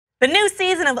The new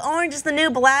season of Orange is the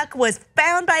New Black was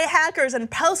found by hackers and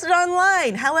posted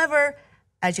online. However,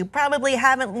 as you probably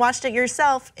haven't watched it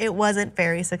yourself, it wasn't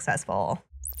very successful.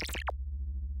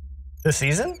 The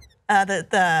season?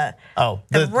 The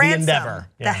ransom, endeavor.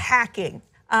 Yeah. the hacking.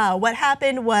 What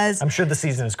happened was... I'm sure the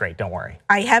season is great, don't worry.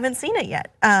 I haven't seen it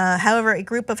yet. However, a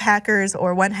group of hackers,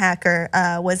 or one hacker,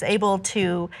 was able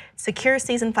to secure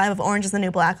season 5 of Orange is the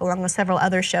New Black along with several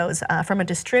other shows from a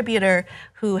distributor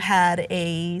who had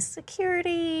a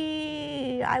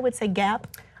security, I would say, gap.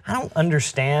 I don't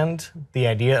understand the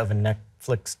idea of a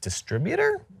Netflix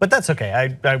distributor, but that's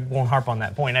okay. I won't harp on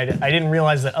that point. I didn't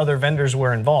realize that other vendors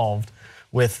were involved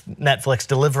with Netflix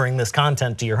delivering this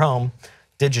content to your home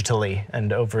digitally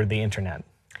and over the internet.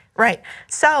 Right.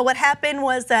 So what happened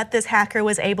was that this hacker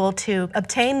was able to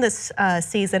obtain this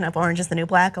season of Orange is the New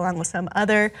Black along with some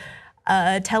other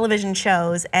television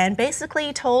shows, and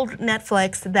basically told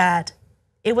Netflix that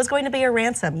it was going to be a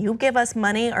ransom. You give us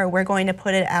money or we're going to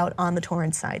put it out on the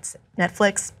torrent sites.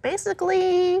 Netflix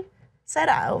basically said,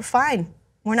 oh, fine,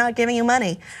 we're not giving you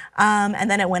money. And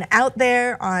then it went out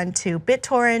there onto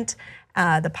BitTorrent,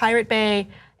 the Pirate Bay.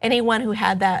 Anyone who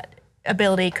had that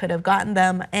ability could have gotten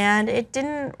them, and it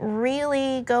didn't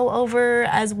really go over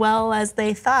as well as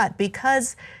they thought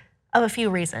because of a few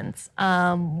reasons.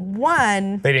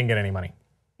 One, they didn't get any money.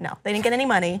 No, they didn't get any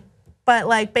money, but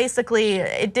like basically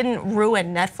it didn't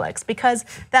ruin Netflix because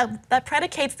that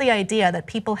predicates the idea that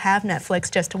people have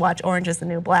Netflix just to watch Orange is the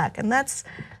New Black, and that's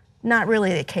not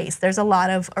really the case. There's a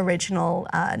lot of original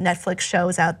Netflix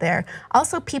shows out there.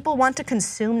 Also, people want to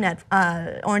consume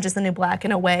Orange is the New Black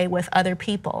in a way with other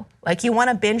people. Like you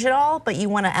want to binge it all, but you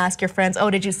want to ask your friends,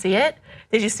 oh, did you see it?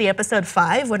 Did you see episode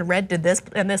 5 when Red did this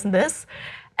and this and this?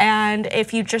 And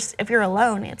if you're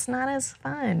alone, it's not as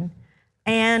fun.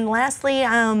 And lastly,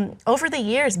 over the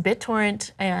years,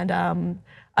 BitTorrent and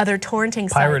other torrenting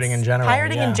sites. Pirating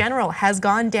in general has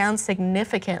gone down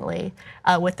significantly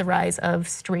with the rise of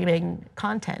streaming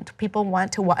content. People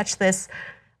want to watch this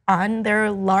on their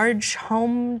large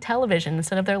home television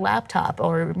instead of their laptop,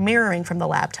 or mirroring from the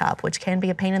laptop, which can be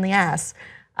a pain in the ass.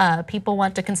 People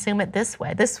want to consume it this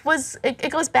way.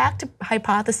 It goes back to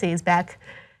hypotheses back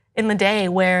in the day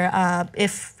where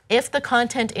if the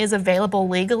content is available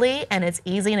legally and it's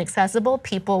easy and accessible,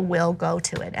 people will go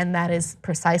to it. And that is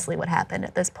precisely what happened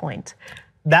at this point.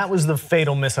 That was the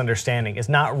fatal misunderstanding, is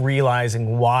not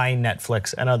realizing why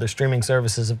Netflix and other streaming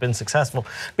services have been successful.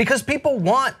 Because people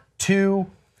want to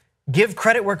give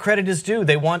credit where credit is due.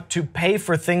 They want to pay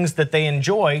for things that they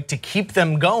enjoy to keep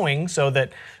them going so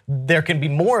that there can be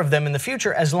more of them in the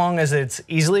future, as long as it's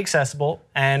easily accessible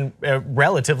and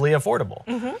relatively affordable.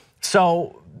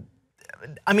 So,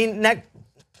 I mean,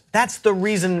 that's the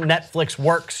reason Netflix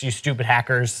works, you stupid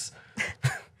hackers.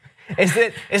 Is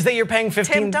that you're paying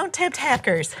 15? Tim, don't tempt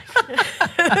hackers.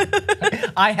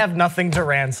 I have nothing to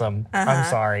ransom. I'm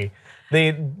sorry.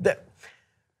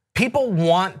 People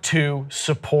want to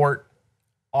support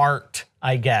art,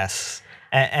 I guess.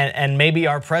 And maybe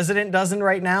our president doesn't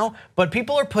right now, but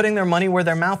people are putting their money where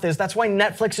their mouth is. That's why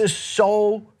Netflix is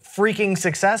so freaking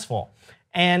successful.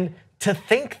 And to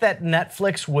think that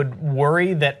Netflix would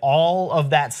worry that all of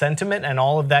that sentiment and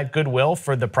all of that goodwill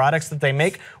for the products that they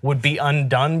make would be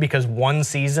undone because one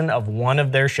season of one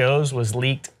of their shows was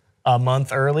leaked a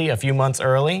few months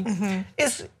early,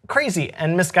 is crazy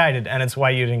and misguided, and it's why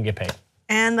you didn't get paid.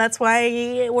 And that's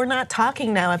why we're not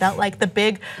talking now about like the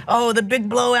big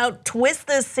blowout twist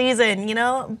this season. You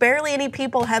know, barely any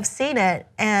people have seen it,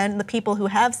 and the people who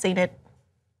have seen it,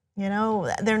 you know,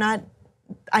 they're not,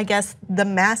 I guess, the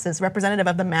masses, representative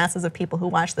of the masses of people who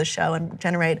watch the show and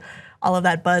generate all of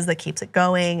that buzz that keeps it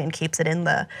going and keeps it in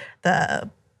the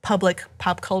public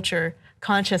pop culture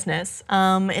consciousness.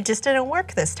 It just didn't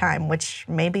work this time, which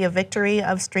may be a victory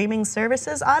of streaming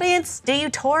services. Audience, do you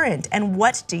torrent? And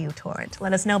what do you torrent?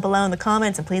 Let us know below in the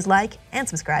comments, and please like and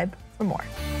subscribe for more.